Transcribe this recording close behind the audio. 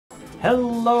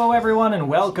Hello everyone and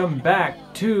welcome back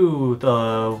to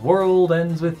The World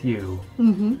Ends With You.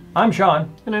 I'm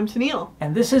Sean. And I'm Tennille.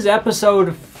 And this is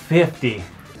episode 50.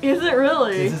 Is it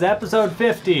really? This is episode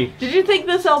 50. Did you think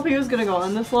this LP was gonna go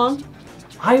on this long?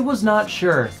 I was not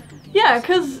sure. Yeah,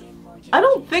 because I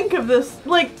don't think of this,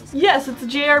 like, yes, it's a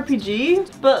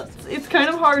JRPG, but it's kind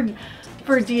of hard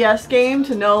for a DS game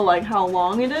to know, like, how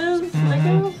long it is, I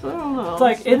guess? I don't know. It's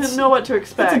like, I didn't know what to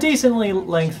expect. It's a decently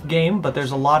length game, but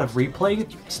there's a lot of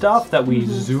replay stuff that we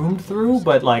zoomed through,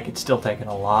 but, like, it's still taken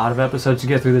a lot of episodes to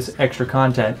get through this extra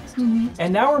content.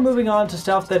 And now we're moving on to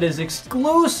stuff that is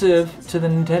exclusive to the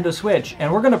Nintendo Switch,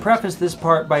 and we're going to preface this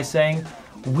part by saying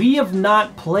we have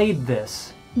not played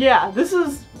this. Yeah,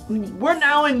 we're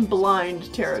now in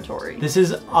blind territory. This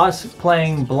is us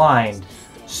playing blind.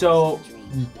 So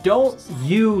don't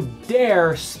you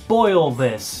dare spoil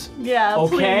this. Yeah,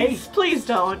 okay? Please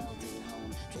don't.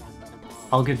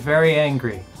 I'll get very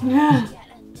angry.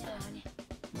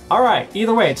 Alright,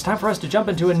 either way, it's time for us to jump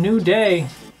into a new day.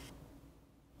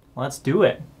 Let's do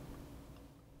it.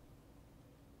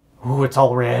 Ooh, it's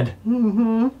all red.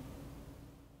 Ooh,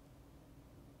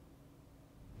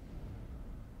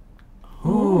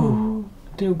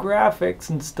 new graphics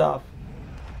and stuff.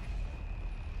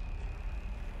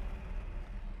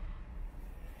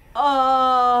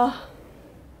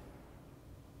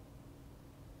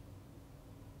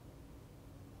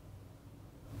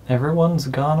 Everyone's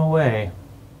gone away.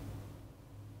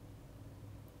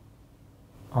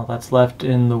 All that's left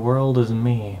in the world is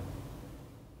me.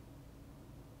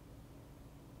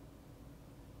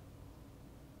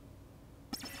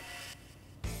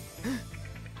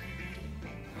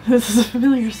 This is a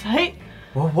familiar sight.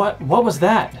 Well, what was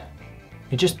that?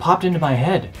 It just popped into my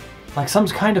head, like some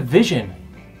kind of vision.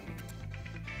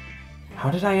 How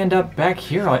did I end up back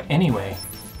here anyway?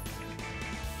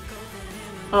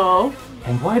 Oh.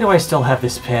 And why do I still have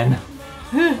this pen?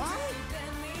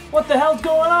 What the hell's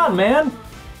going on, man?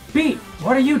 Beat,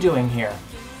 what are you doing here?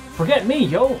 Forget me,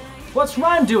 yo. What's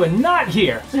Rhyme doing not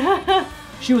here?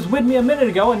 She was with me a minute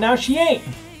ago and now she ain't.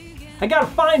 I gotta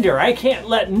find her. I can't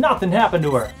let nothing happen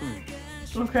to her.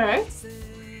 Okay.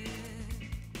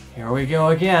 Here we go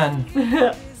again.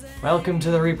 Welcome to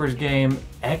the Reaper's game.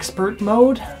 Expert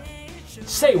mode?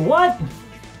 Say what?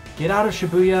 Get out of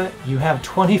Shibuya. You have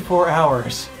 24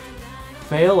 hours.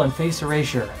 Fail and face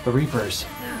erasure. The Reapers.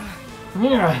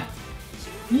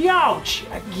 Youch!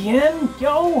 Again?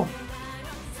 Yo!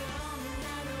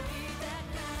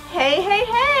 Hey, hey,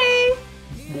 hey!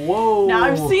 Whoa! Now,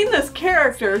 I've seen this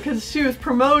character because she was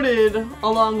promoted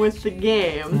along with the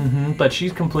game. But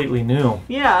she's completely new.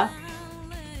 Yeah.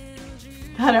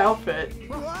 That outfit.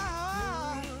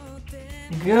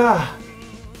 Gah.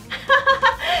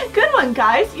 Good one,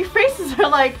 guys. Your faces are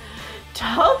like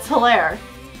totes hilarious.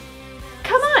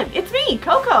 Come on, it's me,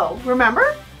 Coco.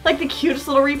 Remember? Like the cutest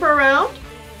little Reaper around?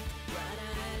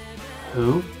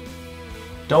 Who?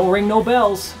 Don't ring no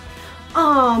bells.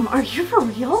 Are you for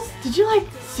reals? Did you, like,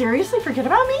 seriously forget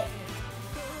about me?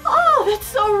 Oh, that's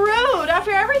so rude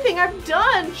after everything I've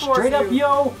done for you. Straight up,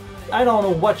 yo, I don't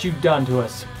know what you've done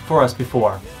for us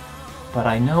before. But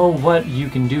I know what you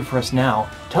can do for us now.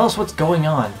 Tell us what's going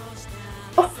on.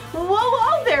 Oh,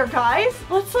 whoa there, guys.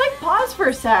 Let's, like, pause for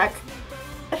a sec.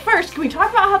 At first, can we talk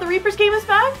about how the Reaper's game is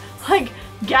back? Like,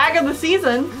 gag of the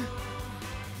season.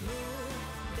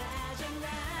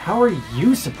 How are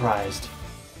you surprised?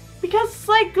 Because,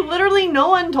 like, literally no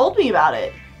one told me about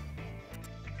it.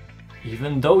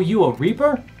 Even though you a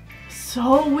Reaper?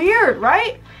 So weird,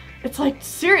 right? It's, like,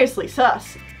 seriously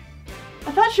sus.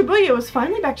 I thought Shibuya was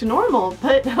finally back to normal,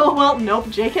 but oh well, nope,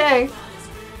 JK.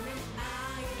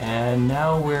 And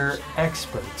now we're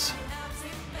experts.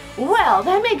 Well,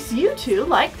 that makes you two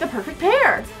like the perfect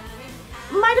pair.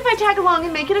 Mind if I tag along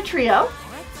and make it a trio?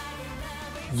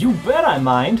 You bet I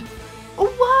mind.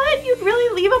 What? You'd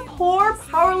really leave a poor,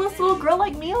 powerless little girl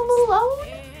like me all alone?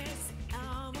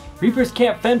 Reapers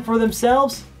can't fend for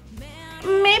themselves?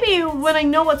 Maybe when I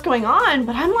know what's going on,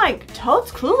 but I'm like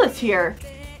totes clueless here.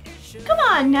 Come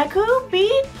on, Neku,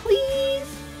 Beat, please.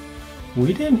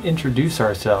 We didn't introduce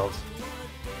ourselves.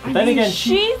 I mean,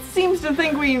 she seems to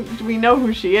think we know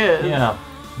who she is. Yeah,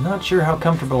 not sure how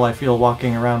comfortable I feel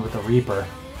walking around with a Reaper.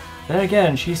 Then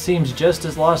again, she seems just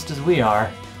as lost as we are.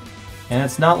 And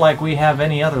it's not like we have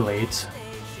any other leads.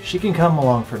 She can come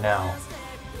along for now.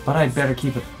 But I'd better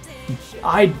keep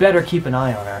an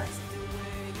eye on her.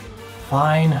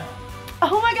 Fine.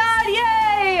 Oh my god,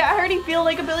 yay! I already feel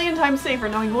like a billion times safer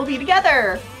knowing we'll be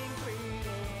together.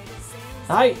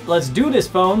 Alright, let's do this,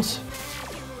 phones.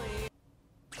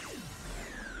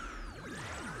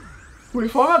 We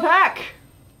form a pack.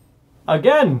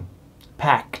 Again,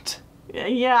 packed.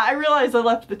 Yeah, I realized I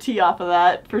left the T off of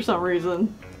that for some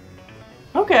reason.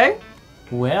 Okay.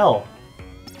 Well.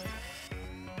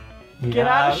 Get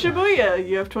out of Shibuya.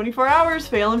 You have 24 hours.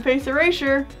 Fail and face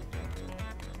erasure.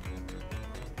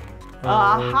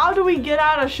 How do we get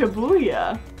out of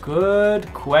Shibuya?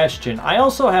 Good question. I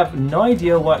also have no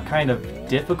idea what kind of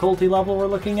difficulty level we're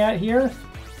looking at here.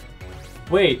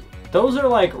 Wait, those are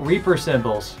like Reaper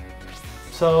symbols.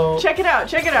 So check it out.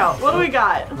 Check it out. What do we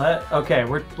got? Okay,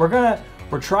 we're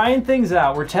trying things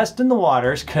out. We're testing the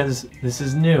waters because this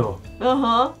is new.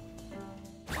 Uh-huh.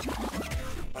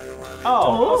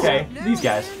 Oh, okay. These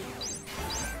guys.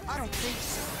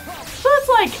 So it's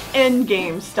like end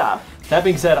game stuff. That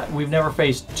being said, we've never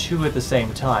faced two at the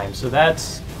same time, so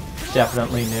that's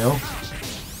definitely new.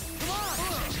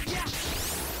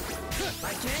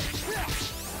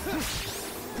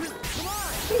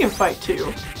 We can fight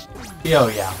two. Oh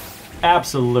yeah,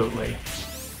 absolutely.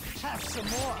 Have some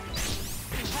more.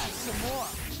 Have some more.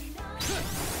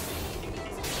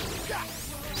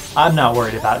 I'm not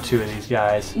worried about two of these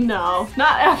guys. No,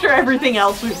 not after everything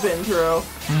else we've been through.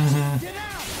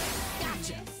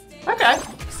 Okay.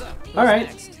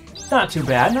 Alright. Not too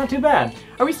bad, not too bad.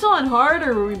 Are we still on hard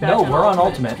or are we back No, on we're on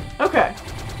ultimate. Okay.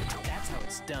 That's how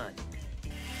it's done.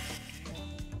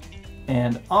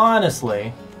 And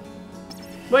honestly,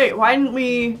 Wait, why didn't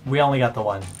we... we only got the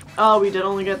one. Oh, we did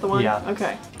only get the one? Yeah.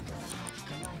 Okay.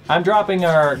 I'm dropping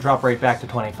our drop rate back to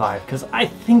 25, because I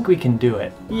think we can do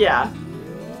it. Yeah.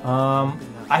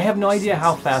 I have no idea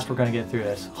how fast we're gonna get through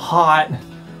this. Hot!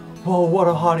 Whoa, what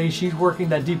a hottie, she's working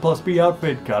that D+B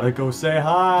outfit. Gotta go say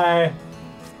hi.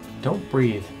 Don't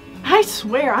breathe. I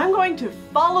swear, I'm going to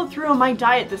follow through on my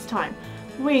diet this time.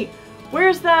 Wait,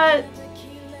 where's that...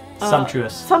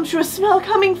 Sumptuous. Sumptuous smell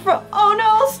coming from... Oh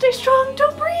no, stay strong,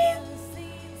 don't breathe!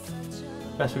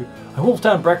 Fast food. I wolfed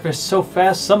down breakfast so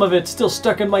fast, some of it's still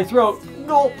stuck in my throat.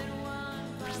 Gulp.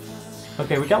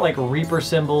 Okay, we got like Reaper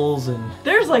symbols and...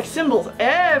 There's like symbols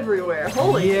everywhere,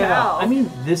 holy cow. I mean,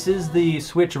 this is the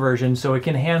Switch version, so it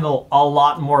can handle a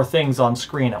lot more things on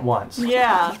screen at once.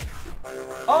 Yeah.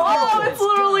 Oh, it's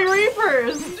literally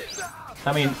Reapers!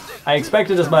 I mean, I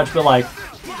expected as much, but like...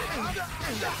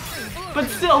 But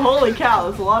still, holy cow,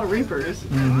 there's a lot of Reapers.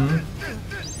 Mm-hmm.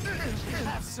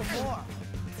 Have some more.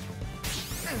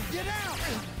 Get out.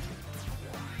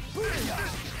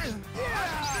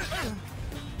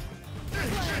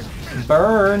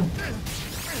 Burn!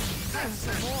 Have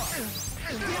some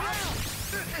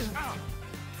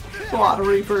more. A lot of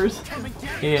Reapers.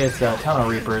 It's a ton of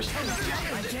Reapers.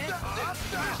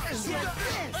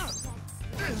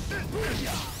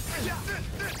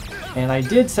 And I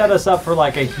did set us up for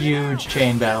like a huge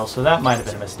chain battle, so that might have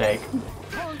been a mistake.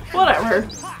 Whatever.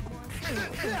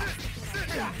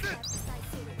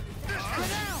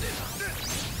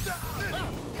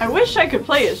 I wish I could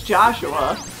play as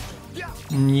Joshua.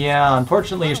 Yeah,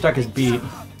 unfortunately you're stuck as beat.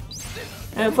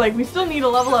 And it's like, we still need to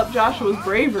level up Joshua's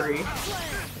bravery.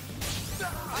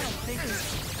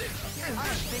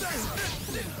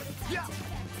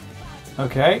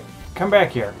 Okay, come back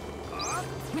here.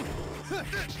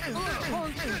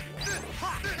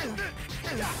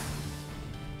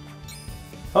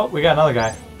 Oh, we got another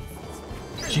guy.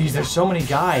 Jeez, there's so many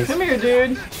guys. Come here,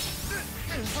 dude.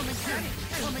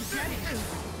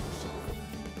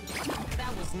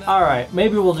 Alright,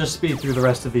 maybe we'll just speed through the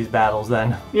rest of these battles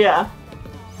then. Yeah.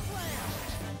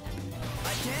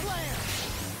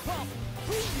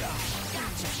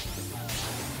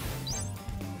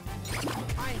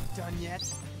 I ain't done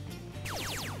yet.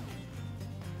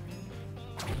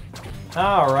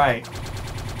 Alright.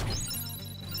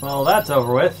 Well, that's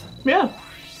over with. Yeah.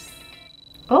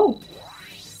 Oh.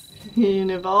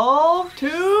 Evolve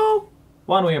to...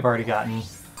 One we have already gotten.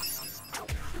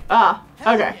 Ah,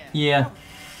 okay. Yeah.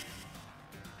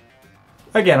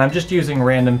 Again, I'm just using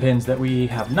random pins that we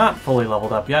have not fully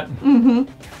leveled up yet. Mm-hmm.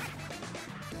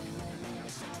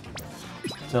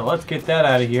 So let's get that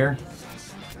out of here.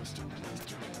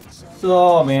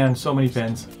 Oh man, so many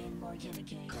pins.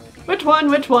 Which one?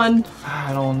 Which one?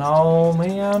 I don't know,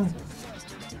 man.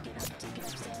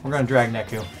 We're gonna drag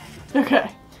Neku. Okay.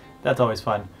 That's always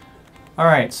fun.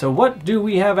 Alright, so what do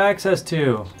we have access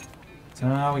to?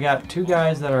 We got two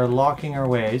guys that are locking our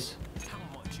ways.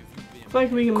 Looks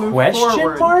like we can move Question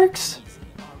forward. marks?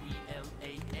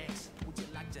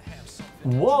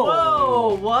 Whoa!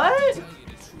 Whoa, what?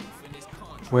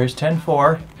 Where's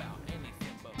 10-4?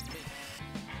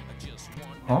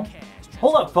 Huh?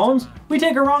 Hold up, phones. We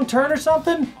take a wrong turn or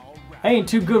something? I ain't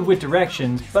too good with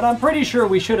directions, but I'm pretty sure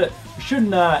we shouldn't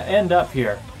end up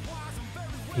here.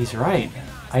 He's right.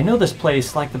 I know this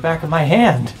place like the back of my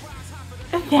hand.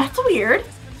 That's weird.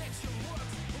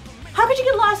 How could you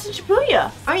get lost in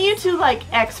Shibuya? Aren't you two, like,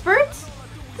 experts?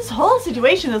 This whole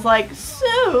situation is, like,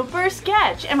 super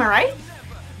sketch. Am I right?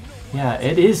 Yeah,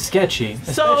 it is sketchy,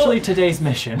 especially today's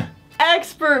mission.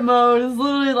 Expert mode is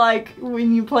literally like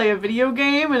when you play a video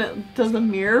game and it does a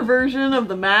mirror version of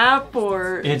the map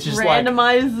or it just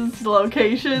randomizes the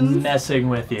locations. Messing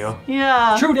with you.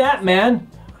 Yeah. True that, man.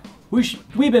 We've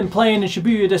been playing in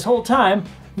Shibuya this whole time.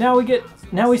 Now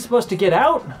we supposed to get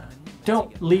out?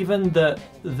 Don't leaving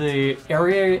the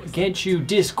area get you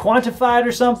disquantified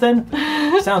or something?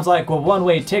 Sounds like a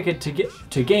one-way ticket to get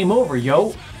to game over,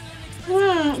 yo.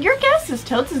 Your guess is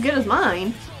totes as good as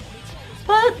mine.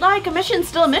 But, like, a mission's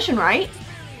still a mission, right?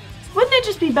 Wouldn't it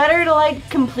just be better to, like,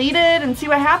 complete it and see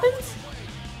what happens?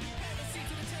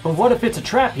 But what if it's a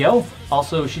trap, yo?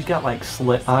 Also, she's got, like,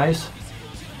 slit eyes.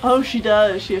 Oh, she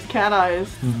does. She has cat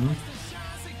eyes.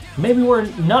 Maybe we're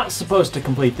not supposed to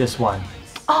complete this one.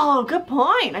 Oh, good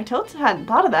point. I totes hadn't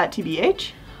thought of that,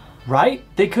 TBH. Right?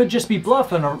 They could just be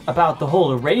bluffing about the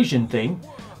whole Eurasian thing.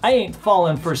 I ain't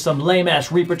falling for some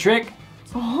lame-ass Reaper trick.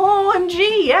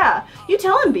 OMG, yeah. You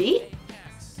tell him, B.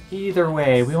 Either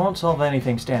way, we won't solve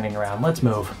anything standing around. Let's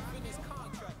move.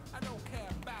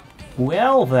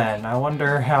 Well then, I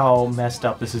wonder how messed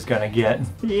up this is gonna get.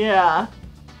 Yeah.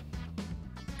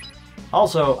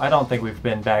 Also, I don't think we've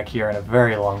been back here in a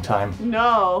very long time.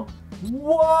 No.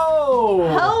 Whoa!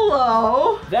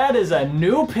 Hello! That is a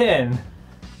new pin!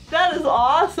 That is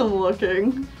awesome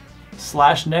looking.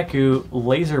 Slash Neku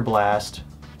Laser Blast.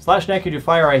 Slash Neku to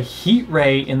fire a heat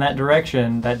ray in that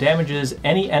direction that damages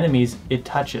any enemies it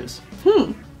touches.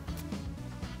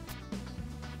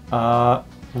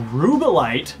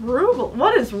 Rubelite.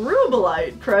 What is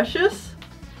Rubelite, Precious?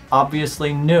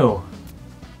 Obviously new.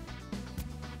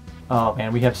 Oh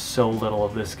man, we have so little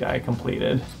of this guy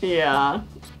completed. Yeah.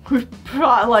 We've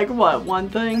brought, like, what, one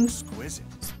thing? Exquisite.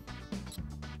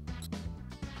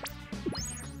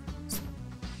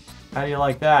 How do you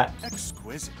like that?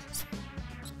 Exquisite.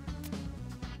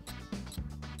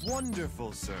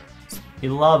 Wonderful, sir. He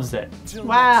loves it. Till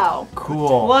Wow.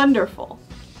 Cool. Wonderful.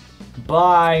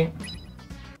 Bye.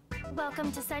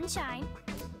 Welcome to Sunshine.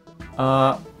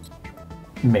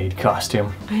 Maid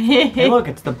costume. Hey look,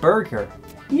 it's the burger.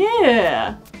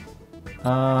 Yeah.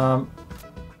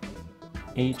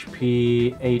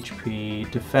 HP,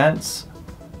 defense.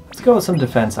 Let's go with some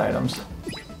defense items.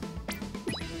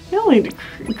 You only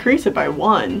increase it by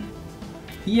 1.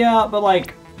 Yeah, but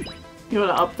like, You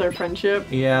want to up their friendship?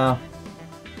 yeah.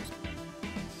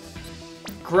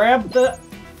 Grab the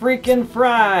freaking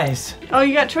fries. Oh,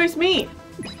 you got choice meat.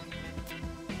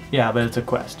 Yeah, but it's a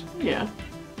quest. Yeah.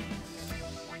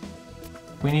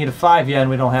 We need a 5 yen,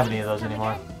 we don't have any of those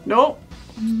anymore. Nope.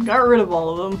 Got rid of all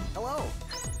of them. Hello.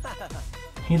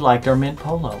 He liked our mint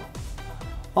polo.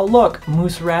 Oh look,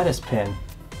 Mooseratus pin.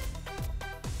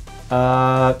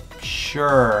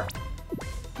 Sure.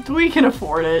 We can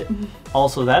afford it.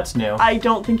 Also, that's new. I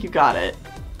don't think you got it.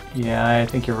 Yeah, I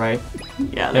think you're right.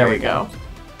 Yeah, there we go.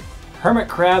 Hermit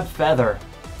crab feather.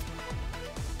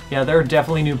 Yeah, there are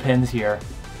definitely new pins here.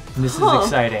 And this is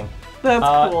exciting.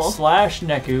 That's cool. Slash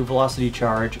Neku, velocity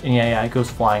charge, and yeah, it goes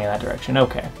flying in that direction.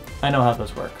 Okay, I know how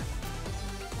those work.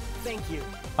 Thank you.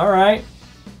 Alright.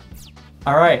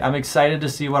 Alright, I'm excited to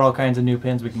see what all kinds of new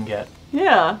pins we can get.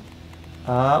 Yeah.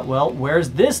 Well,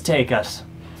 where's this take us?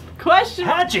 Question.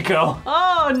 Hachiko!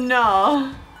 Oh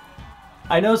no.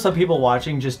 I know some people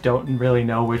watching just don't really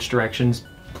know which directions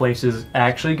places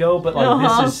actually go, but like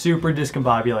this is super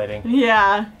discombobulating.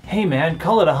 Yeah. Hey man,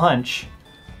 call it a hunch.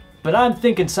 But I'm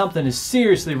thinking something is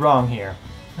seriously wrong here.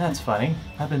 That's funny.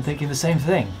 I've been thinking the same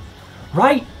thing.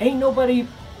 Right? Ain't nobody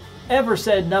ever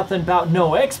said nothing about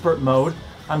no expert mode.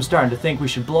 I'm starting to think we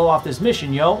should blow off this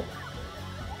mission, yo.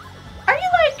 Are you,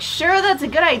 like, sure that's a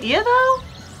good idea, though?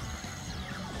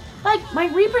 Like, my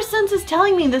Reaper sense is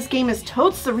telling me this game is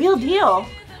totes the real deal.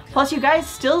 Plus, you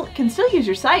guys can still use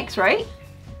your psychs, right?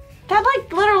 That,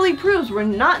 like, literally proves we're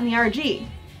not in the RG.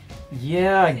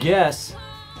 Yeah, I guess.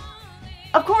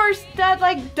 Of course, that,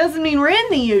 like, doesn't mean we're in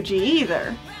the UG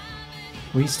either.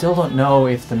 We still don't know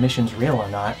if the mission's real or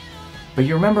not. But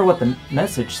you remember what the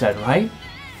message said, right?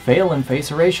 Fail and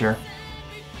face erasure.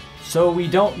 So we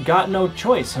don't got no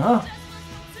choice, huh?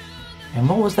 And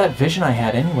what was that vision I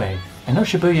had anyway? I know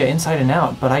Shibuya inside and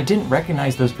out, but I didn't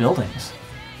recognize those buildings.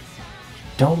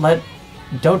 Don't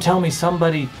tell me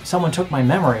someone took my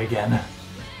memory again.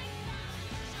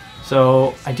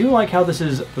 So, I do like how this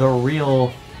is the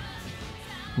real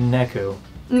Neku.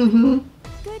 Mm-hmm.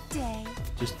 Good day.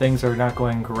 Just things are not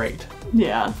going great.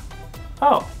 Yeah.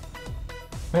 Oh,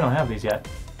 we don't have these yet.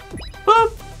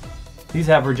 Boop. These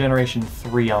have regeneration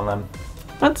 3 on them.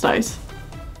 That's nice.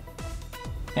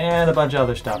 And a bunch of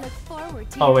other I stuff. look forward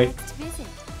to Oh, your wait. next visit.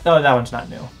 Oh, that one's not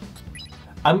new.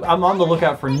 I'm on the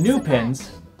lookout for new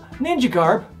pins. Ninja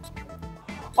garb.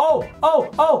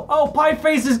 Oh, Pie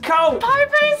Face's coat! Pie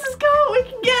Face's coat! We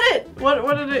can get it!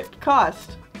 What did it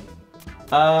cost?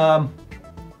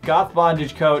 Goth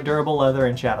bondage coat, durable leather,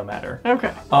 and shadow matter.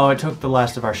 Okay. Oh, it took the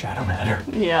last of our shadow matter.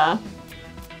 Yeah.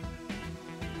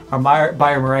 Our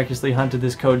buyer miraculously hunted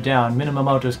this coat down.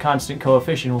 Minamoto's constant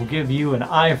coefficient will give you an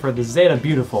eye for the Zeta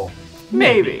Beautiful.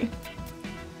 Maybe.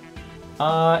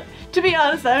 Uh, To be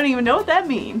honest, I don't even know what that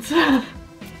means.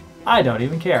 I don't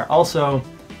even care. Also,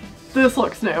 This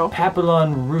looks new.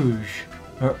 Papillon Rouge.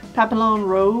 Papillon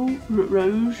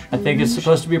Rouge? I think it's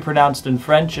supposed to be pronounced in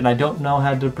French, and I don't know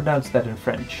how to pronounce that in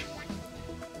French.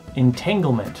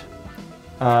 Entanglement.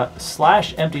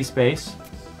 Slash empty space.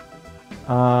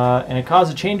 And it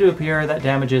causes a chain to appear that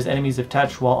damages enemies if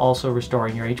touched while also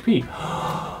restoring your HP.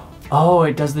 Oh,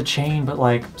 it does the chain, but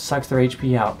like sucks their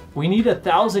HP out. We need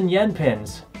 1,000 yen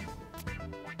pins.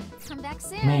 Come back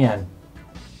soon. Man.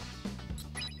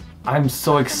 I'm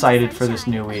so excited for this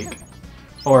new week.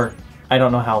 Or, I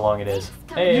don't know how long it is.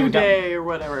 Hey, New we got, day or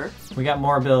whatever. we got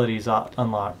more abilities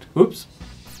unlocked. Oops.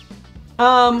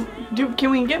 Can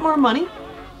we get more money?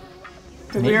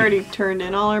 Because we Maybe. already turned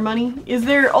in all our money. Is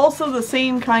there also the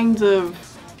same kinds of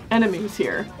enemies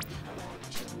here?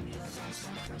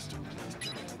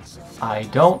 I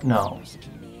don't know.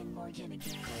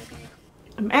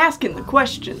 I'm asking the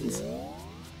questions.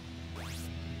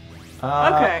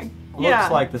 Uh, Okay. Looks Yeah.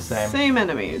 like the same. Same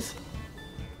enemies.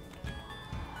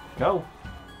 Go.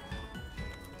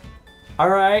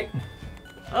 Alright.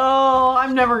 Oh,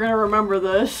 I'm never gonna remember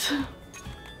this.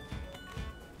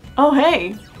 Oh,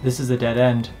 hey. This is a dead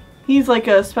end. He's like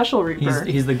a special Reaper.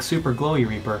 He's the super glowy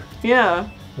Reaper. Yeah.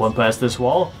 One past this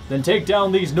wall, then take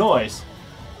down these noise.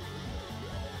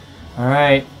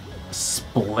 Alright.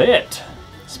 Split.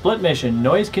 Split mission.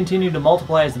 Noise continue to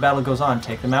multiply as the battle goes on.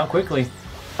 Take them out quickly.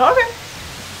 Okay.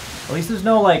 At least there's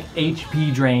no like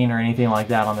HP drain or anything like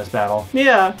that on this battle.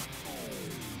 Yeah.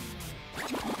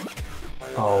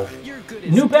 Oh. You're good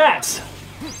as New bats!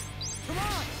 Come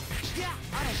on! Yeah,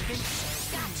 I don't think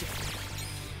so. Gotcha.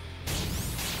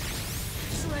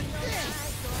 Shred this!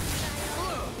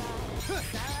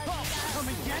 Oh, come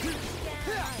and get it!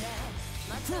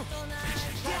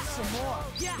 Get some more!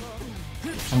 Yeah!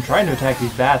 I'm trying to attack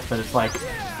these bats, but it's like,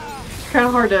 Kind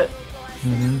of hard to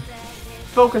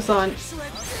focus on.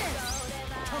 Shred this!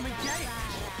 Come and get it!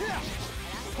 Yeah!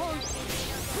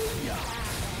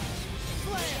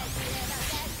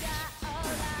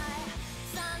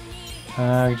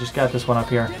 I just got this one up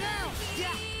here.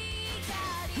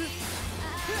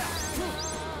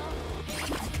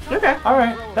 Okay.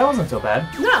 Alright, that wasn't so bad.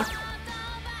 No.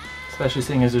 Especially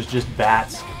seeing as there's just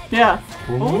bats. Yeah.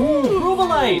 Ooh,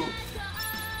 Rubalite!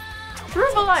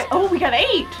 Rubalite. Oh, we got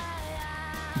 8.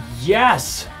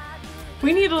 Yes!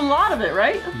 We needed a lot of it,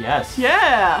 right? Yes.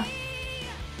 Yeah.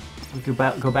 We could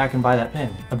go back and buy that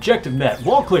pin. Objective met.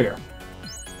 Wall clear.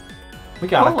 We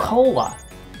got a cola.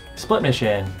 Split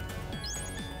mission.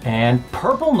 And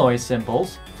purple noise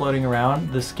symbols floating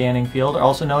around the scanning field are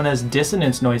also known as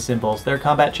dissonance noise symbols. Their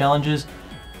combat challenges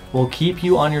will keep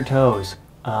you on your toes.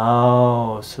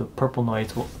 Oh, so purple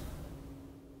noise will...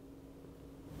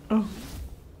 Oh.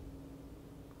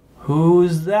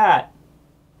 Who's that?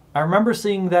 I remember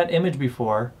seeing that image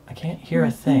before. I can't hear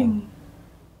a thing.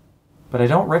 But I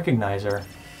don't recognize her.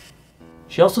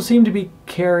 She also seemed to be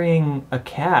carrying a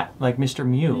cat, like Mr.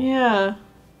 Mew. Yeah.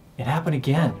 It happened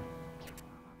again.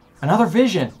 Another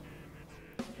vision.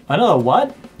 Another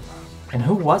what? And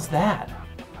who was that?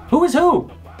 Who is who?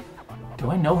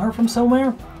 Do I know her from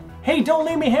somewhere? Hey, don't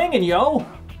leave me hanging, yo!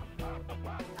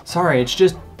 Sorry, it's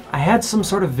just, I had some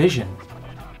sort of vision.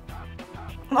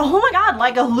 Oh my god,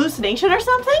 like a hallucination or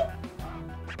something?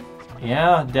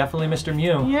 Yeah, definitely Mr.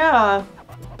 Mew. Yeah.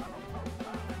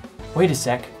 Wait a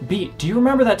sec. Beat, do you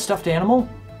remember that stuffed animal?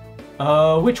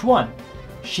 Which one?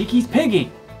 Shiki's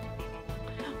piggy.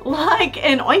 Like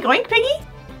an Oink Oink Piggy?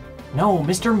 No,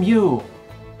 Mr. Mew.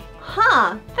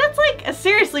 Huh. That's like a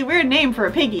seriously weird name for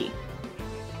a piggy.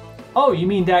 Oh, you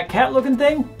mean that cat-looking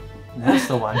thing? That's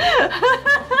the one.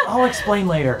 I'll explain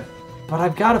later. But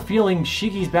I've got a feeling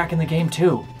Shiki's back in the game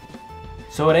too.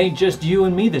 So it ain't just you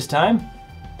and me this time.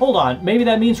 Hold on, maybe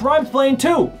that means Rhyme's playing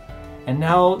too. And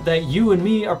now that you and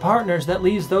me are partners, that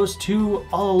leaves those two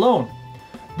all alone.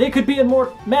 They could be in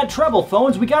more mad trouble,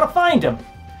 Phones. We gotta find them.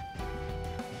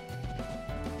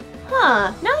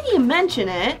 Huh. Now that you mention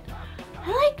it,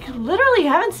 I like literally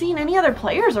haven't seen any other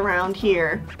players around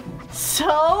here.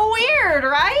 So weird,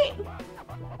 right?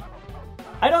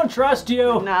 I don't trust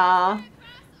you. Nah.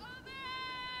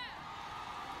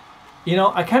 You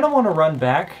know, I kind of want to run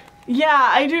back. Yeah,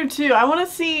 I do too. I want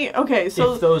to see. Okay,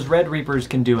 so If those red reapers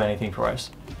can do anything for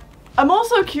us. I'm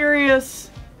also curious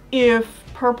if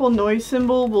purple noise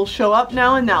symbol will show up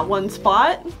now in that one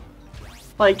spot.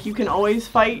 Like, you can always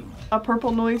fight a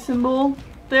purple noise symbol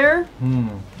there.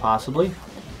 Possibly.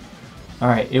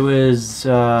 Alright, it was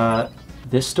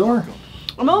this store?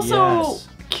 I'm also Yes.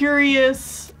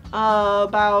 curious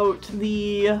about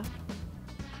the...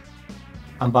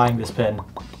 I'm buying this pin.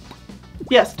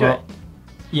 Yes, do it.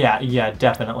 Yeah,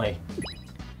 definitely.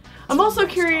 I'm also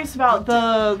curious about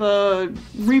the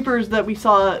Reapers that we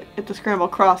saw at the Scramble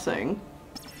Crossing.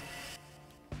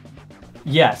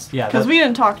 Yes, yeah. Because we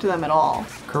didn't talk to them at all.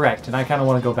 Correct, and I kind of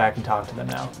want to go back and talk to them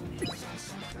now.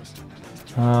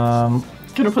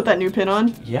 Gonna put that new pin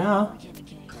on? Yeah.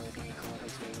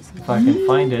 If I can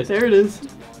find it. There it is.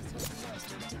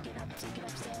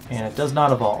 And it does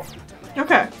not evolve.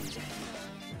 Okay.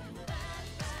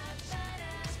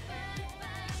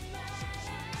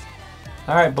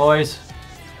 Alright, boys.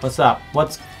 What's up?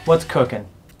 What's cooking?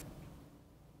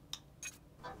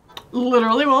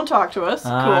 Literally won't talk to us.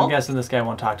 Cool. I'm guessing this guy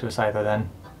won't talk to us either then.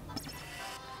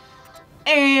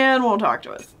 And won't talk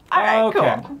to us. Alright,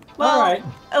 Okay. cool. Well, Alright.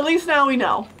 at least now we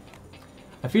know.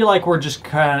 I feel like we're just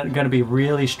kind of going to be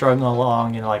really struggling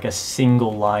along in like a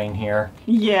single line here.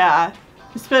 Yeah.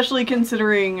 Especially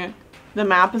considering the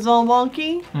map is all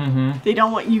wonky. Mm-hmm. They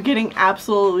don't want you getting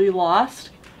absolutely lost.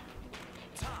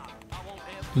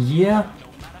 Yeah.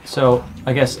 So,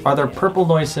 I guess, are there purple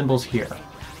noise symbols here?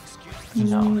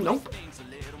 No. Nope.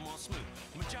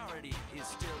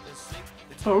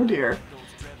 Oh dear.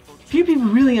 Few people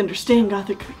really understand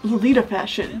Gothic Lolita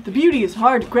fashion. The beauty is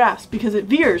hard to grasp because it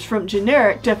veers from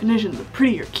generic definitions of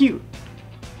pretty or cute.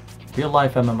 Real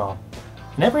life MMO.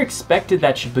 Never expected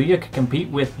that Shibuya could compete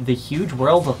with the huge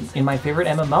world in my favorite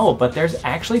MMO, but there's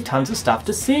actually tons of stuff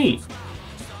to see.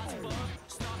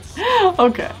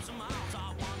 Okay.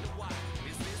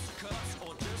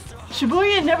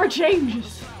 Shibuya never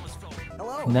changes.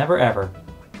 Never ever.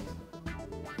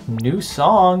 New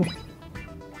song.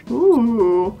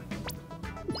 Ooh.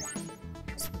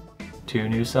 2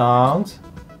 new songs.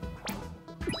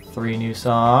 3 new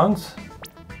songs.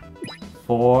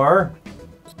 4.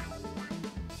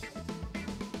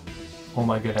 Oh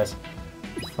my goodness.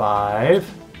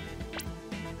 5.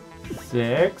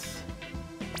 6.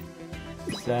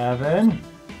 7.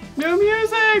 New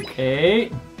music!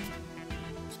 8.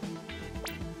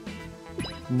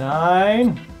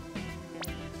 9.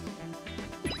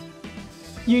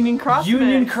 Union Cross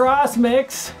Union Mix. Cross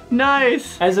Mix.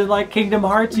 Nice. As in like Kingdom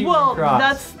Hearts Union Well, Cross.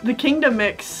 that's the Kingdom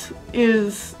Mix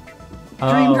is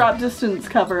Oh. Dream Drop Distance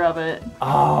cover of it.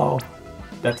 Oh,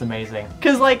 that's amazing.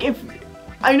 Cause like if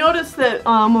I noticed that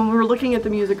when we were looking at the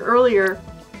music earlier,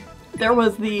 there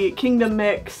was the Kingdom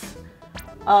Mix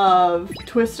of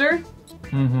Twister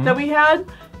Mm-hmm. that we had,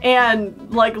 and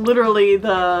like literally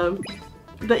the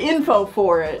info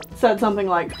for it said something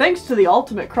like, "Thanks to the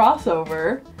ultimate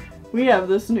crossover, we have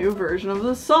this new version of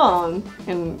the song,"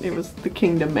 and it was the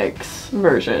Kingdom Mix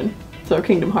version. So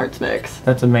Kingdom Hearts Mix.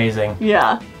 That's amazing.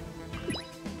 Yeah.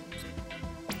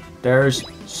 There's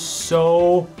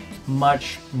so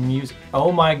much music.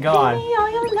 Oh my god. Give me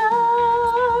all your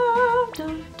love.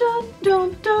 Dun, dun,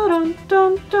 dun, dun, dun,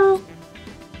 dun, dun.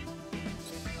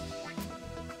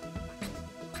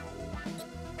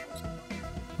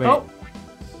 Wait. Oh.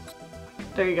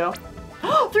 There you go.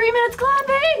 3 minutes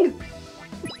clapping!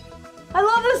 I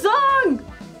love this song!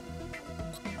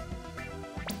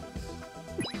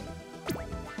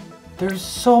 There's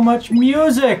so much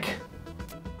music.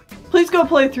 Please go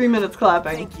play 3 minutes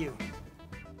clapping. Thank you.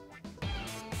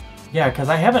 Yeah, because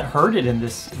I haven't heard it in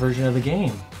this version of the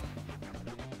game.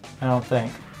 I don't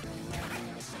think.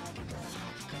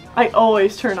 I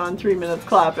always turn on 3 minutes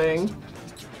clapping.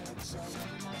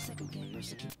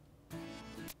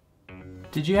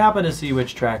 Did you happen to see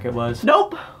which track it was?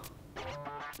 Nope!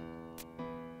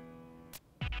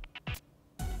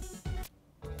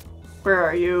 Where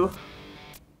are you?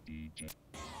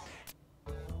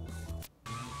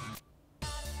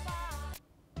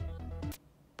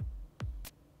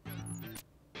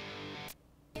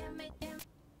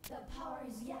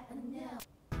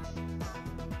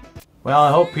 Well,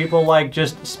 I hope people like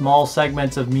just small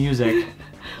segments of music.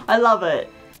 I love it.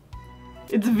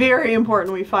 It's very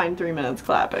important we find 3 minutes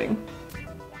clapping.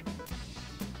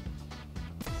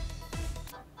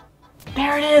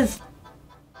 There it is!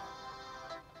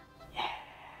 Yeah.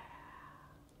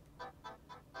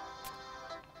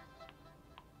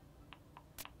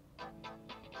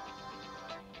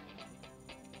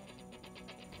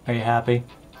 Are you happy?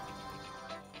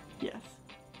 Yes.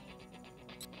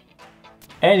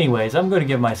 Anyways, I'm gonna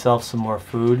give myself some more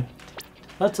food.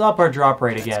 Let's up our drop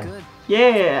rate again. Good.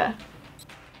 Yeah.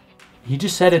 He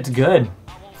just said it's good.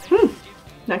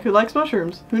 Neku likes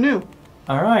mushrooms. Who knew?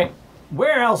 Alright.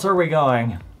 Where else are we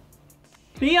going?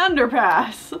 The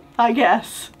underpass, I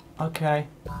guess. Okay.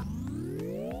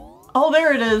 Oh,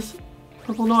 there it is.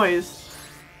 Purple noise.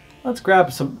 Let's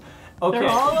grab some... Okay, They're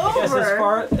all I guess as over.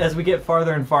 far as we get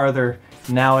farther and farther,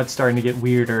 now it's starting to get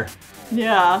weirder.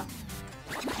 Yeah.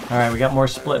 Alright, we got more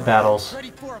split battles.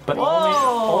 Ready for a But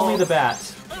Whoa. only the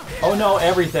bats. Oh no,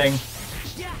 everything. Look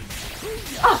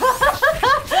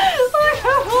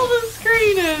how full the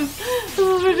screen is. This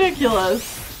is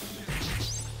ridiculous.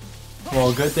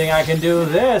 Well, good thing I can do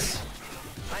this.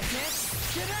 I can't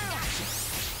get out.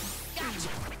 Gotcha.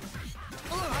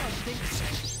 I don't think so.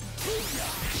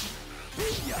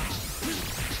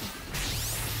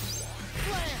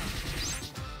 Blam.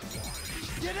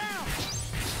 Get out.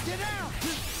 Get out.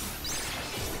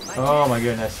 Oh my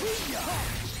goodness.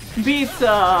 Beats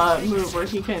move where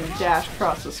he can dash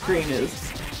across the screen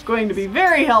is going to be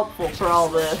very helpful for all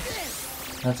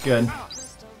this. That's good. I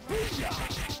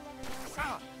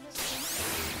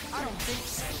don't think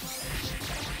so.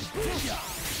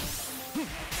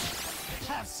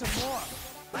 Have some more.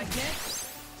 I can't.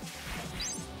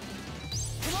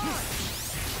 Come on.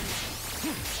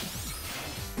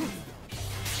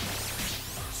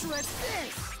 Shred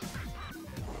this.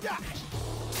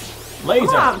 Laser!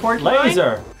 Come on, porcupine.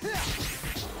 Laser!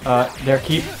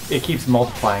 It keeps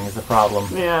multiplying is the problem.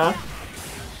 Yeah.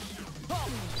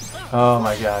 Oh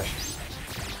my gosh.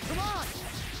 Come on.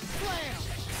 Blam.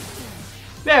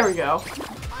 There we go.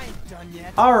 I ain't done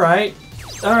yet. Alright.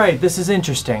 Alright, this is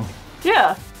interesting.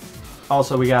 Yeah.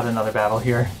 Also, we got another battle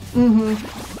here. Mm-hmm.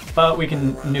 But we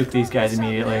can nuke these guys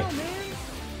immediately.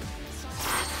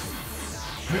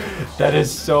 That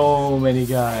is so many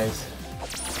guys.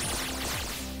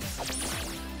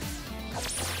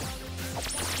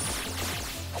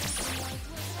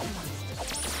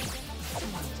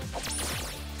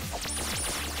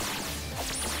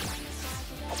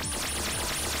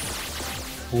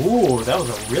 Ooh, that was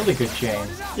a really good chain.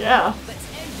 Yeah.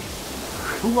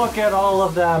 Look at all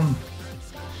of them.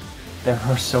 There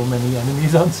are so many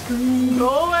enemies on screen. Go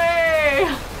away.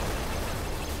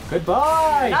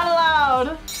 Goodbye. Not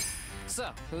allowed. So,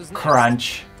 who's next?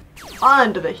 Crunch.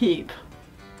 Onto the heap.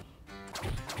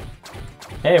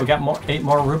 Hey, we got 8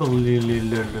 more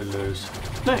rubilus.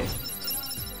 Nice.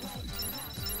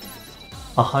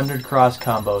 100 cross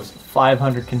combos,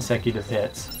 500 consecutive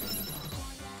hits.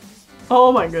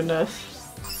 Oh my goodness.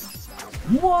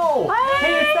 Whoa!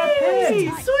 Hey, it's that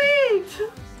pin! Sweet!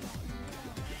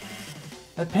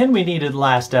 That pin we needed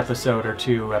last episode or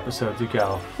 2 episodes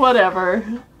ago. Whatever.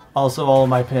 Also, all of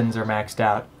my pins are maxed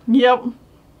out. Yep.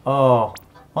 Oh,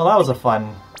 well, that was a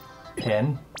fun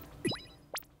pin.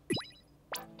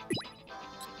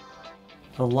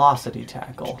 Velocity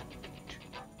tackle.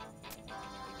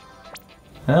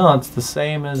 Well, it's the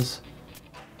same as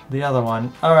the other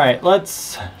one. Alright,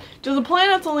 let's... Do the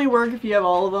planets only work if you have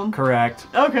all of them? Correct.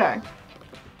 Okay.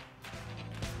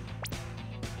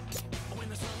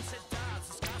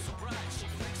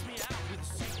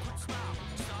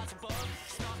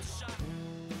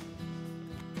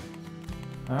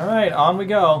 Alright, on we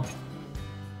go.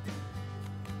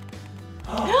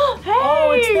 Hey!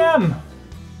 Oh, it's them!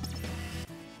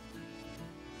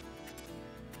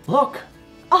 Look!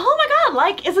 Oh my god,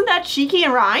 like, isn't that Shiki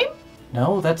and Rhyme?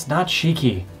 No, that's not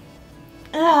Shiki.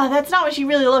 Ugh, that's not what she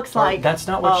really looks Or, like. that's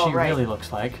not what Oh, she right. really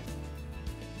looks like.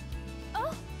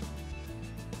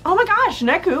 Oh my gosh,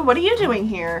 Neku, what are you doing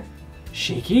here?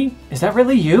 Shiki? Is that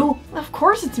really you? Of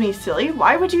course it's me, silly.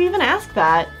 Why would you even ask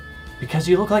that? Because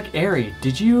you look like Eri.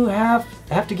 Did you have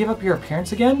to give up your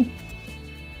appearance again?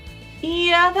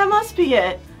 Yeah, that must be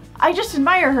it. I just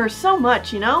admire her so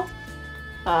much, you know?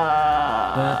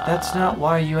 But that's not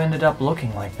why you ended up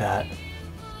looking like that.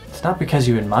 It's not because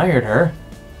you admired her.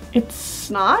 It's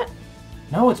not?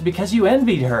 No, it's because you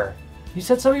envied her. You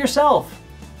said so yourself.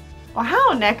 Wow,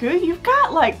 Neku, you've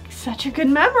got, like, such a good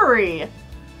memory.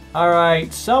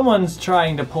 Alright, someone's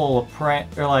trying to pull a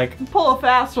prank, or like, Pull a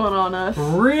fast one on us.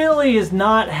 really is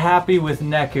not happy with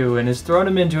Neku and has thrown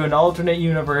him into an alternate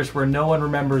universe where no one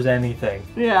remembers anything.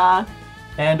 Yeah.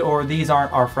 And or these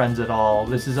aren't our friends at all.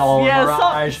 This is all a Yeah,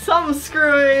 mirage. something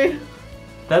screwy.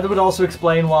 That would also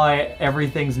explain why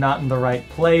everything's not in the right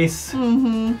place.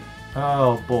 Mm-hmm.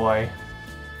 Oh boy.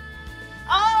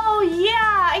 Oh,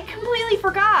 yeah, I completely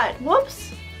forgot.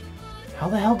 Whoops. How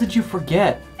the hell did you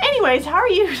forget? Anyways, how are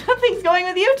you? Things going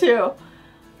with you two?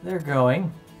 They're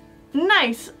going.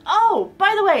 Nice. Oh,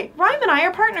 by the way, Rhyme and I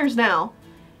are partners now.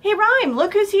 Hey, Rhyme,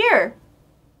 look who's here.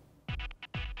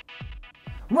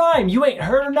 Rhyme, you ain't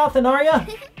hurt or nothing, are ya?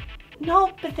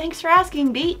 No, but thanks for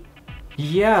asking, Beat.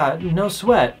 Yeah, no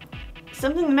sweat.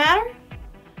 Something the matter?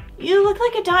 You look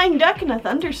like a dying duck in a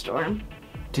thunderstorm.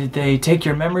 Did they take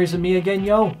your memories of me again,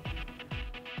 yo?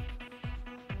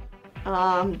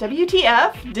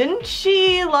 WTF? Didn't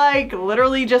she, like,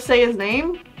 literally just say his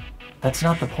name? That's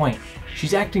not the point.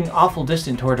 She's acting awful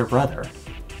distant toward her brother.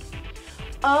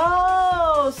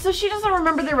 Oh, so she doesn't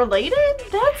remember they're related?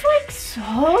 That's, like,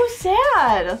 so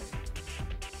sad.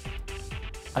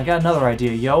 I got another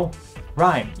idea, yo.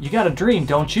 Rhyme, you got a dream,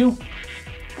 don't you?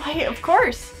 Why, of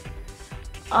course.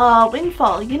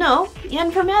 Windfall, you know, the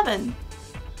end from heaven.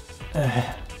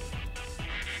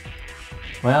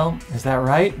 Well, is that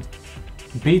right?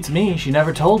 Beats me, she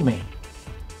never told me.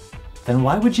 Then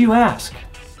why would you ask?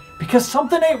 Because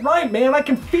something ain't right, man, I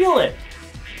can feel it.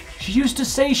 She used to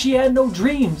say she had no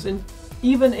dreams, and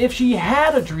even if she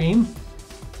had a dream,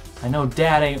 I know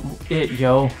Dad ain't it,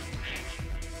 yo.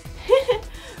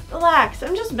 Relax,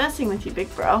 I'm just messing with you,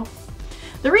 big bro.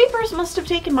 The Reapers must have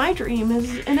taken my dream as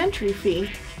an entry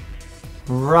fee.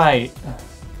 Right.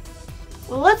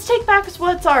 Well, let's take back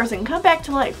what's ours and come back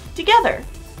to life, together.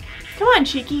 Come on,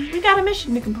 Cheeky, we got a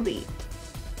mission to complete.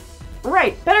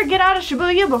 Right, better get out of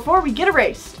Shibuya before we get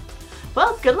erased.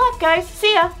 Well, good luck, guys.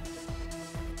 See ya.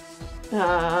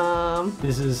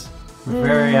 This is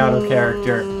very out of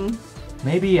character.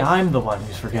 Maybe I'm the one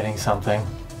who's forgetting something.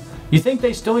 You think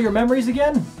they stole your memories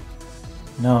again?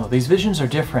 No, these visions are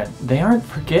different. They aren't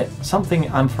something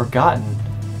I'm forgotten.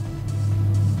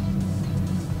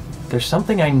 There's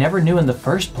something I never knew in the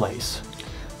first place.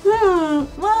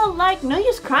 Well, like, no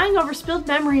use crying over spilled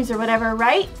memories or whatever,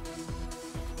 right?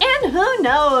 And who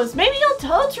knows, maybe you'll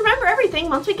totes remember everything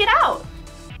once we get out.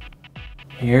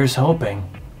 Here's hoping.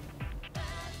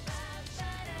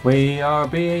 We are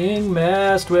being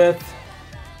messed with.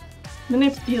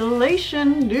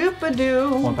 Manipulation,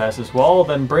 doop-a-doo. One past this wall,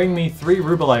 then bring me 3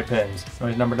 Rubelite pins.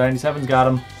 Noise number 97's got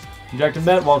him. Objective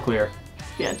met, wall clear.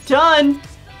 Yeah, done.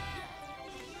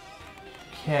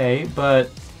 Okay, but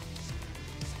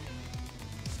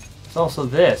it's also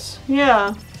this.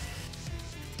 Yeah.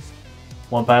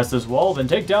 One past this wall, then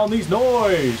take down these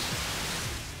noise.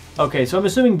 Okay, so I'm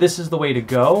assuming this is the way to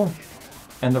go,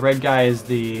 and the red guy is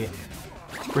the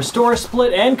restore,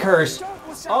 split, and curse.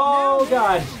 Oh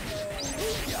god.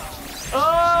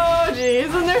 Oh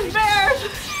jeez, and there's bears.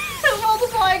 There's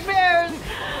multiplying bears.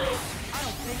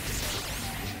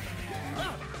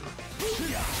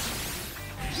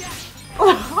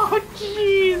 Oh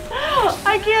jeez,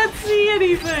 I can't see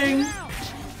anything.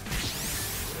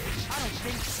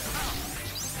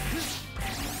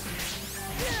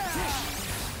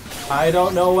 I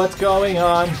don't know what's going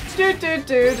on. Do do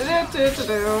do do do do do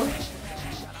do.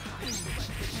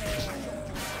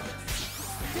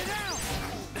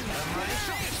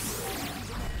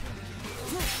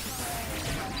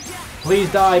 Please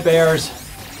die, bears.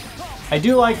 I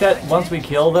do like that once we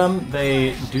kill them,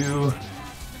 they do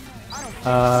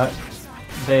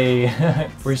they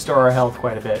restore our health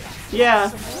quite a bit. Yeah.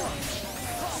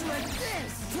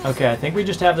 Okay, I think we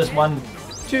just have this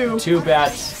two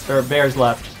bats or bears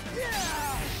left.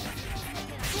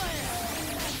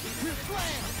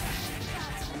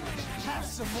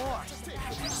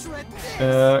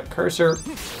 Cursor,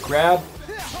 grab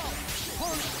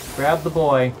the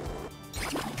boy.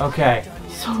 Okay.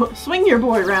 So, swing your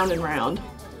boy round and round.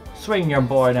 Swing your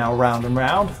boy now round and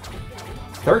round.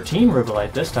 13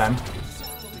 Rubelite this time.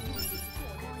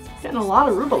 Getting a lot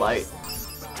of Rubelite.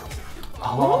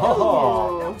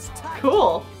 Oh, Ooh,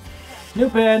 cool. new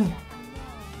pin.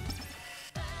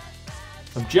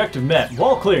 Objective met.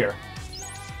 Wall clear.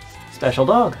 Special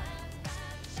dog.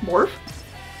 Morph?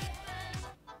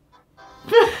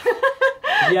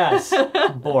 Yes,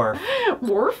 Borf.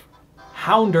 Morph?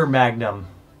 Hounder Magnum.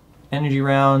 Energy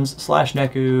rounds, slash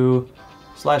Neku,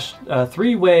 slash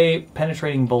 3-way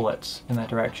penetrating bullets in that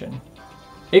direction.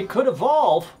 It could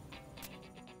evolve.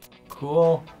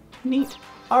 Cool. Neat.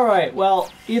 Alright,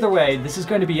 well, either way, this is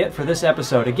going to be it for this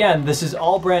episode. Again, this is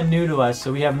all brand new to us,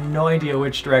 so we have no idea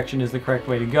which direction is the correct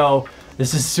way to go.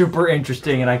 This is super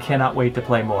interesting, and I cannot wait to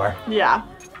play more. Yeah.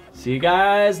 See you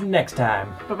guys next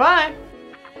time. Bye-bye.